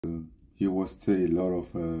it was still a lot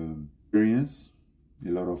of experience,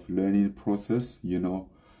 a lot of learning process, you know.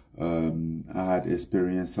 I had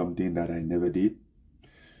experienced something that I never did.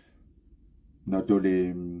 Not only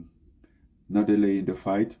in the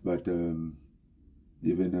fight, but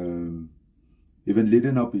even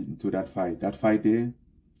leading up into that fight. That fight day,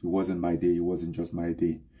 it wasn't my day. It wasn't just my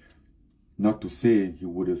day. Not to say he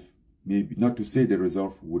would have, maybe, not to say the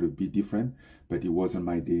result would have been different, but it wasn't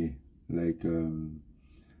my day. Like,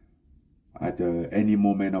 at any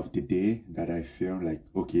moment of the day that I feel like,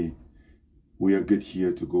 okay, we are good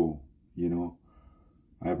here to go, you know.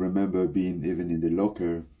 I remember being even in the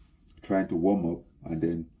locker, trying to warm up, and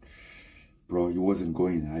then, bro, it wasn't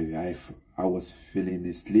going. I was feeling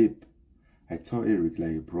asleep. I told Eric,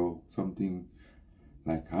 like, bro, something,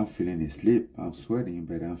 like, I'm feeling asleep. I'm sweating,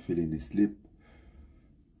 but I'm feeling asleep.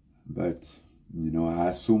 But, you know, I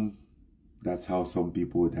assume that's how some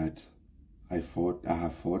people that I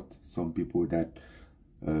have fought, some people that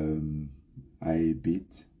I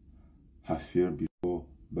beat have feared before.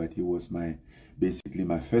 But it was basically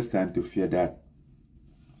my first time to fear that.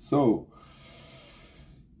 So,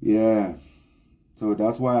 yeah. So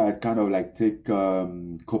that's why I kind of like take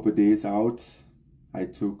couple days out. I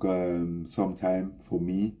took some time for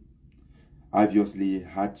me. Obviously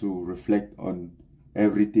had to reflect on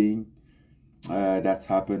everything that's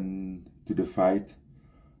happened to the fight.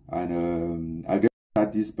 And I'm gonna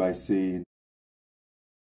start this by saying,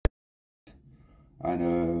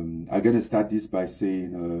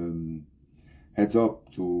 heads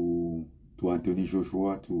up to Anthony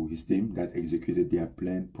Joshua, to his team that executed their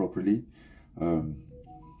plan properly.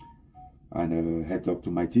 And heads up to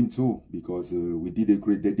my team too, because they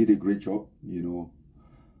did a great job, you know.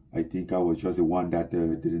 I think I was just the one that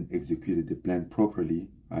didn't execute the plan properly,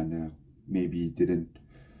 and maybe didn't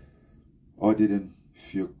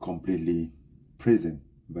feel completely present.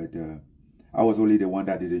 But I was only the one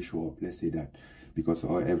that didn't show up, let's say that, because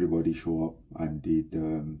everybody showed up and did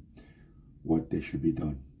what they should be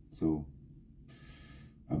done. So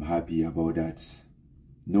I'm happy about that.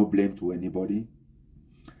 No blame to anybody.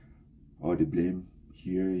 All the blame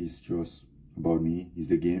here is just about me. It's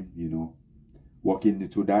the game, you know. Walking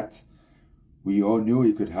into that, we all knew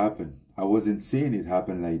it could happen. I wasn't saying it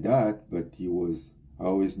happened like that, but I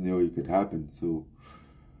always knew it could happen. So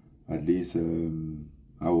at least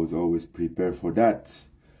I was always prepared for that.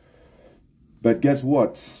 But guess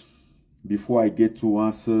what? Before I get to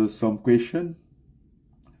answer some question,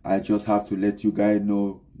 I just have to let you guys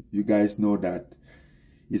know that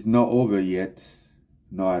it's not over yet.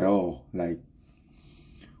 Not at all. Like,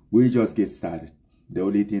 we just get started. The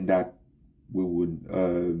only thing that we would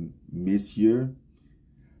miss here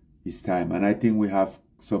is time, and I think we have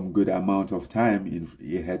some good amount of time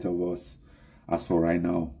ahead of us as for right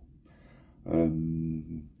now.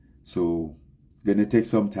 So gonna take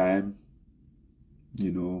some time,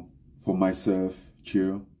 you know, for myself,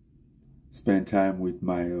 chill, spend time with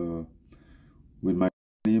my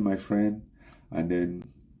friend, and then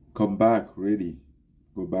come back ready.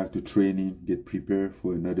 Go back to training, get prepared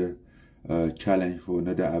for another challenge, for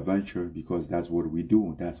another adventure, because that's what we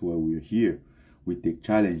do. That's why we're here. We take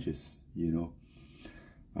challenges, you know,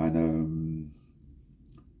 and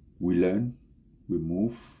we learn, we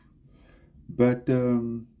move. But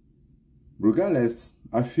regardless,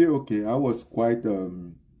 I feel okay. I was quite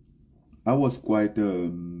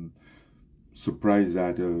surprised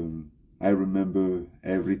that I remember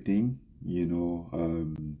everything, you know.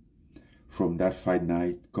 From that fight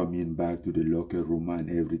night, coming back to the locker room and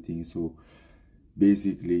everything. So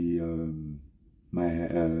basically,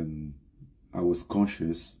 I was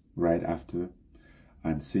conscious right after,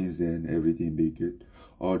 and since then everything been good.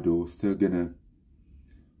 Although still gonna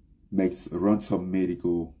run some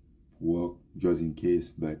medical work just in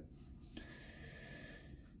case. But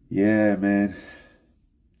yeah, man.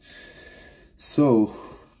 So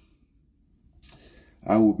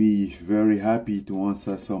I will be very happy to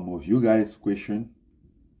answer some of you guys' questions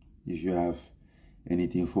if you have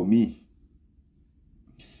anything for me.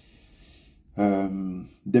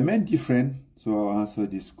 The main difference, so I'll answer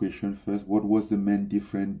this question first. What was the main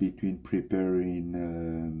difference between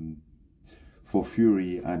preparing for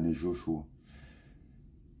Fury and Joshua?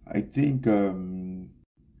 I think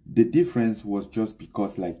the difference was just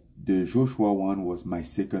because, like, the Joshua one was my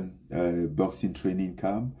second boxing training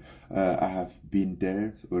camp. I have been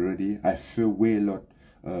there already. I feel way a lot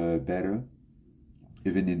better,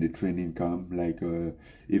 even in the training camp. Like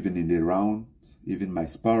even in the round, even my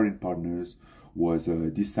sparring partners was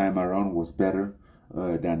this time around was better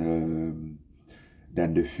than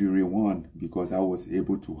the Fury one, because I was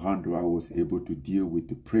able to handle, I was able to deal with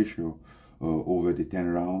the pressure over the 10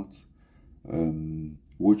 rounds.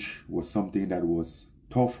 which was something that was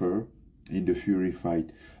tougher in the Fury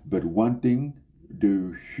fight. But one thing,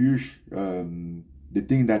 the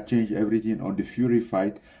thing that changed everything on the Fury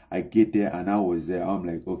fight, I get there and I was there. I'm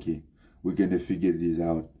like, okay, we're gonna figure this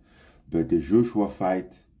out. But the Joshua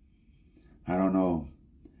fight, I don't know.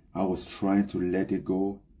 I was trying to let it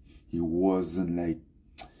go. He wasn't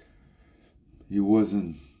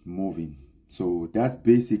moving. So that's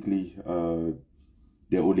basically the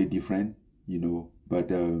only difference, you know.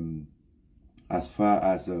 But as far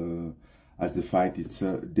as the fight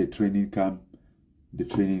itself, the training camp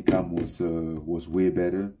was way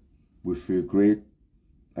better. We feel great.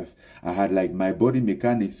 I had like my body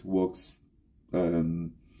mechanics works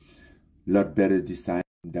lot better this time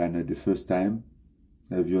than the first time.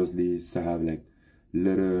 Obviously, I have like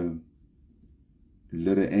little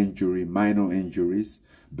injury, minor injuries,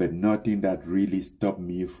 but nothing that really stopped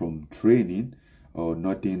me from training, or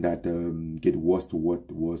nothing that get worse to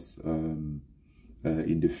what was in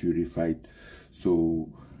the Fury fight. So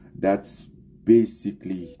that's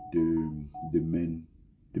basically the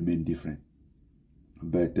main difference.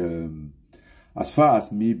 But as far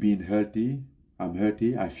as me being healthy, I'm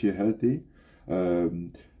healthy. I feel healthy.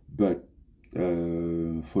 But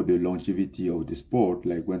for the longevity of the sport,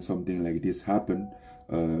 like when something like this happen,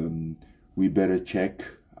 we better check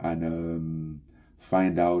and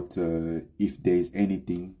find out if there's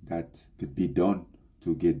anything that could be done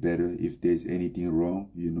to get better, if there's anything wrong,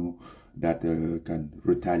 you know, that can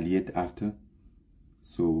retaliate after.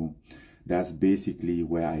 So that's basically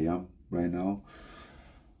where I am right now.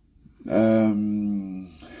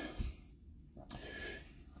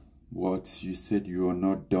 What you said, you are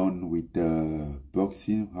not done with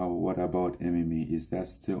boxing. What about MMA? Is that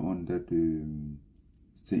still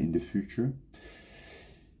still in the future?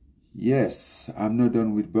 Yes, I'm not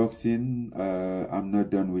done with boxing. I'm not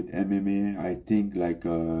done with MMA. I think like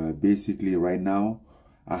basically right now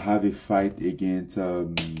I have a fight against I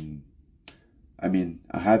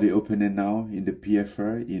have an opening now in the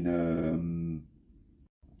PFR in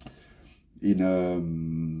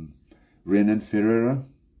Renan Ferreira.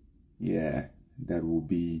 Yeah, that will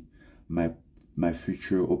be my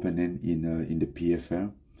future opening in the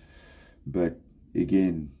PFL. But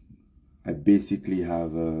again, I basically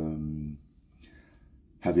have a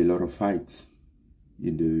lot of fights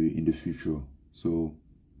in the future, so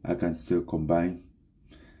I can still combine.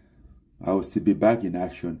 I will still be back in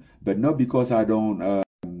action, but not because I don't.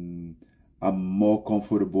 I'm more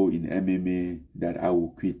comfortable in MMA that I will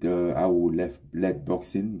quit. I will let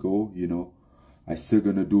boxing go. You know, I still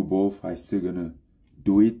gonna do both. I still gonna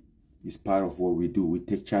do it. It's part of what we do. We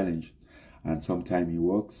take challenge, and sometimes it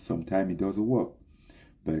works, sometimes it doesn't work.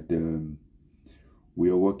 But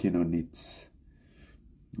we are working on it.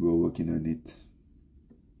 We are working on it.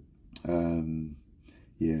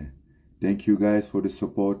 Yeah. Thank you guys for the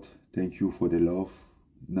support. Thank you for the love.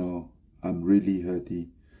 No, I'm really hurty.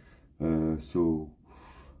 So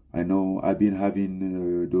I know I've been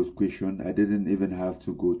having those questions. I didn't even have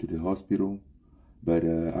to go to the hospital, but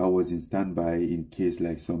I was in standby in case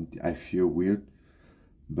like I feel weird.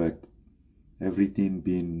 But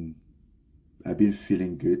everything I've been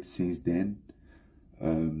feeling good since then.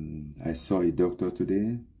 I saw a doctor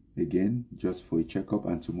today again just for a checkup,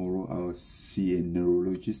 and tomorrow I'll see a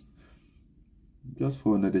neurologist just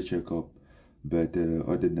for another checkup. But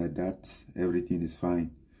other than that, everything is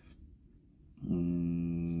fine.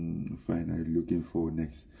 Fine. I'm looking for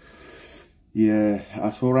next. Yeah,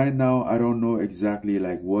 as for right now, I don't know exactly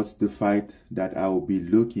like what's the fight that I will be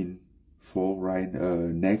looking for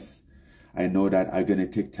next. I know that I'm gonna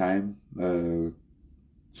take time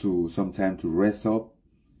some time to rest up,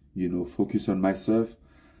 you know, focus on myself,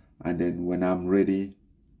 and then when I'm ready,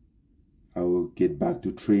 I will get back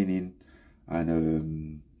to training,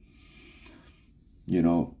 and you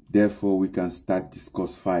know, therefore we can start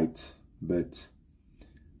discuss fight. But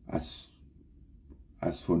as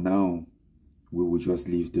for now, we will just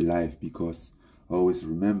live the life, because always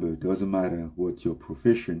remember, it doesn't matter what your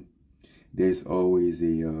profession, there's always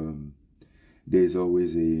a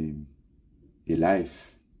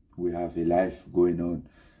life. We have a life going on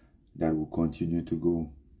that will continue to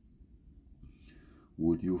go.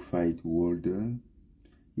 Would you fight Wilder?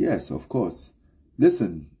 Yes, of course.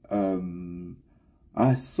 Listen,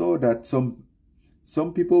 I saw that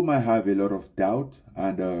some people might have a lot of doubt,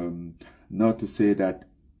 and not to say that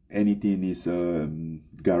anything is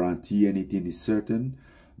guaranteed, anything is certain,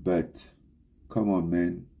 but come on,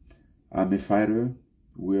 man. I'm a fighter.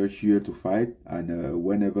 We're here to fight, and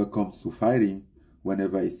whenever it comes to fighting,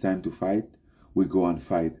 whenever it's time to fight, we go and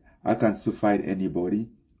fight. I can still fight anybody,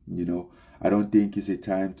 you know. I don't think it's a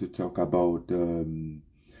time to talk about,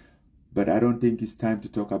 but I don't think it's time to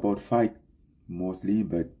talk about fight mostly,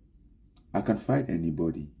 but I can fight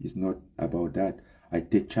anybody. It's not about that. I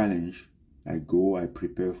take challenge. I go, I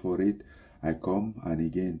prepare for it. I come, and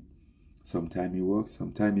again, sometimes it works,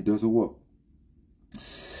 sometimes it doesn't work.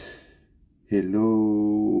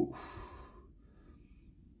 Hello.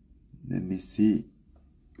 Let me see.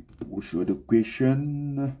 Which other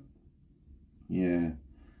question? Yeah.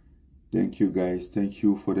 Thank you guys. Thank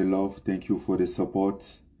you for the love. Thank you for the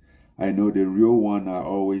support. I know the real one are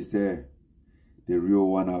always there. The real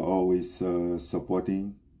one are always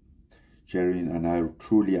supporting, sharing, and I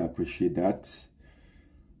truly appreciate that.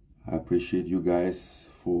 I appreciate you guys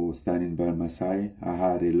for standing by my side. I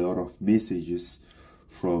had a lot of messages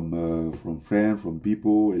from friends, from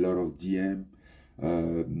people, a lot of DM.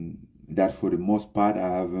 That for the most part I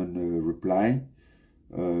haven't replied.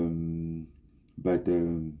 But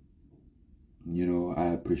you know, I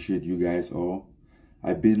appreciate you guys all.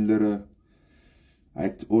 I've been little.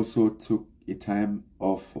 I also took a time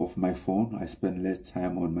off of my phone. I spend less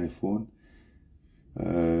time on my phone.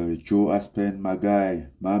 Joe Aspen, my guy,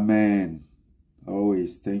 my man,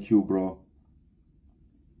 always. Thank you, bro.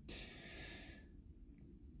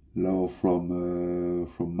 Love from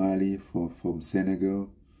Mali, from Senegal.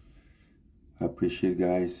 I appreciate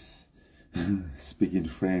guys. Speaking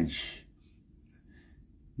French.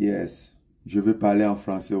 Yes, je vais parler en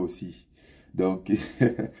français aussi. Donc,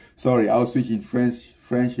 sorry, I'll switch in French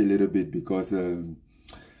a little bit because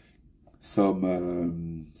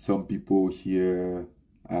some people here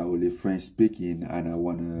are only French speaking, and I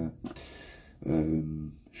wanna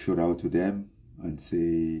shout out to them and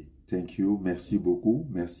say thank you, merci beaucoup,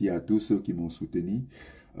 merci à tous ceux qui m'ont soutenu.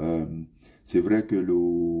 C'est vrai que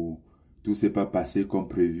tout s'est pas passé comme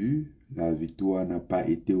prévu, la victoire n'a pas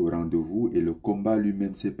été au rendez-vous et le combat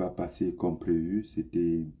lui-même s'est pas passé comme prévu.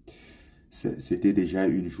 C'était déjà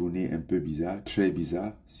une journée un peu bizarre, très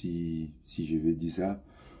bizarre, si je veux dire ça,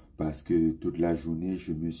 parce que toute la journée,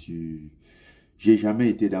 j'ai jamais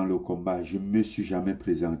été dans le combat, je me suis jamais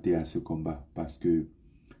présenté à ce combat, parce que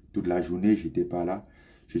toute la journée, j'étais pas là.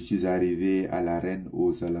 Je suis arrivé à l'arène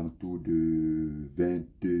aux alentours de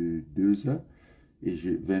 22h, et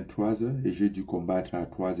 23h, et j'ai dû combattre à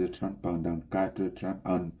 3h30 pendant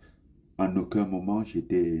 4h30. En aucun moment,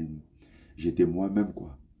 j'étais moi-même,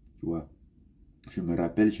 quoi, tu vois. Je me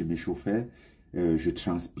rappelle, je m'échauffais, je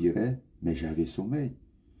transpirais, mais j'avais sommeil.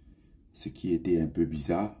 Ce qui était un peu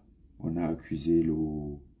bizarre. On a accusé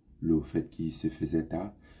le fait qu'il se faisait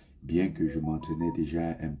tard, bien que je m'entraînais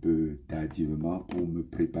déjà un peu tardivement pour me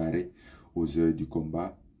préparer aux heures du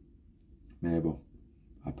combat. Mais bon,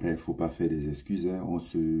 après, il ne faut pas faire des excuses. Hein.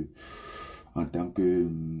 En tant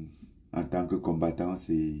que combattant,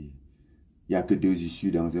 il n'y a que deux issues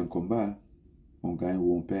dans un combat. Hein. On gagne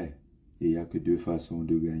ou on perd. Et il n'y a que deux façons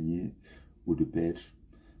de gagner ou de perdre.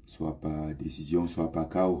 Soit par décision, soit par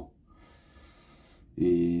KO.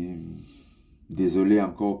 Et désolé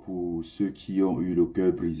encore pour ceux qui ont eu le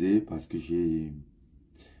cœur brisé, parce que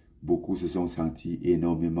beaucoup se sont sentis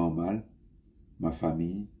énormément mal. Ma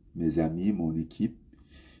famille, mes amis, mon équipe,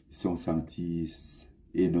 ils se sont sentis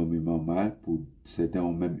énormément mal. Certains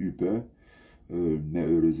ont même eu peur. Mais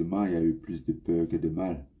heureusement, il y a eu plus de peur que de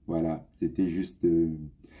mal. Voilà, c'était juste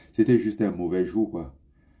un mauvais jour, quoi.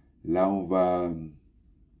 Là, on va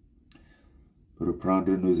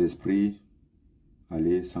reprendre nos esprits,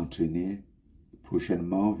 aller s'entraîner,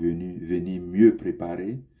 prochainement venir mieux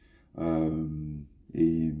préparer,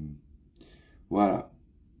 et voilà,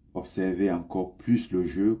 observer encore plus le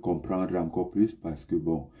jeu, comprendre encore plus, parce que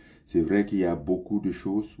bon, c'est vrai qu'il y a beaucoup de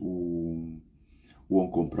choses où on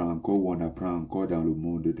comprend encore, où on apprend encore dans le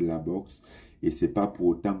monde de la boxe. Et c'est pas pour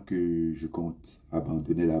autant que je compte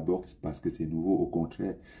abandonner la boxe parce que c'est nouveau. Au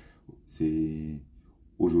contraire,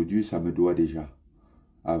 aujourd'hui, ça me doit déjà.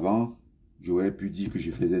 Avant, j'aurais pu dire que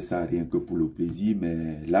je faisais ça rien que pour le plaisir,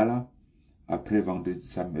 mais là, après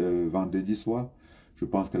vendredi soir, je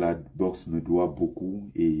pense que la boxe me doit beaucoup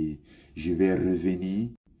et je vais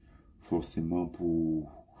revenir forcément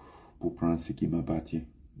pour prendre ce qui m'appartient.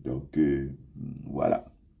 Donc, voilà.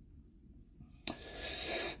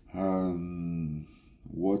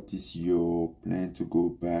 What is your plan to go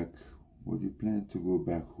back? Would you plan to go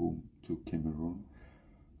back home to Cameroon?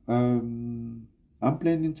 I'm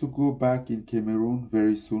planning to go back in Cameroon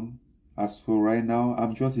very soon. As for right now,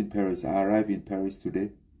 I'm just in Paris. I arrived in Paris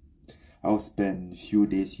today. I'll spend a few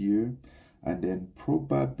days here and then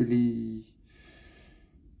probably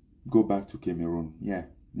go back to Cameroon. Yeah,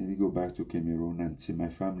 maybe go back to Cameroon and see my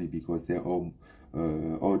family, because they're all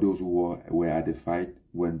those who were at the fight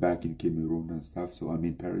went back in Cameroon and stuff. So I'm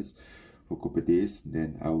in Paris for a couple of days,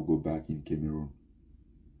 then I will go back in Cameroon.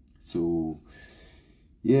 So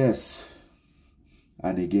yes,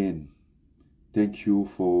 and again, thank you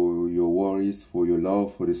for your worries, for your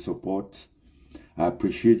love, for the support. I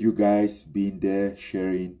appreciate you guys being there,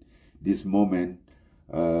 sharing this moment,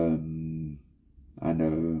 and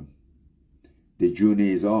the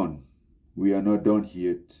journey is on. We are not done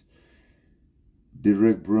yet.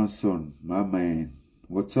 Derek Bronson, my man,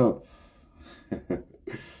 what's up?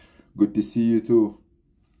 Good to see you too.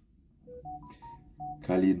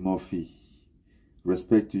 Khalid Murphy,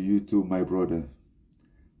 respect to you too, my brother.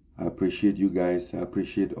 I appreciate you guys. I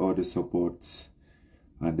appreciate all the support.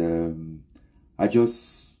 And I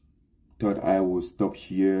just thought I would stop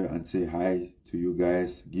here and say hi to you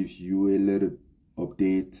guys, give you a little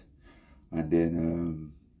update, and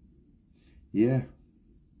then yeah,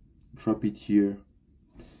 drop it here.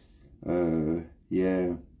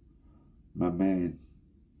 Yeah, my man,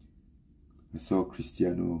 I saw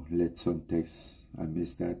Cristiano let some text. I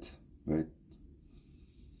missed that, but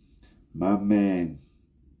my man,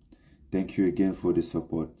 thank you again for the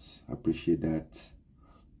support. I appreciate that.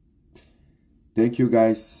 Thank you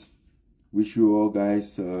guys. Wish you all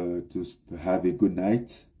guys to have a good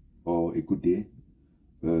night or a good day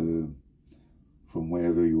from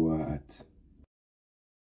wherever you are at.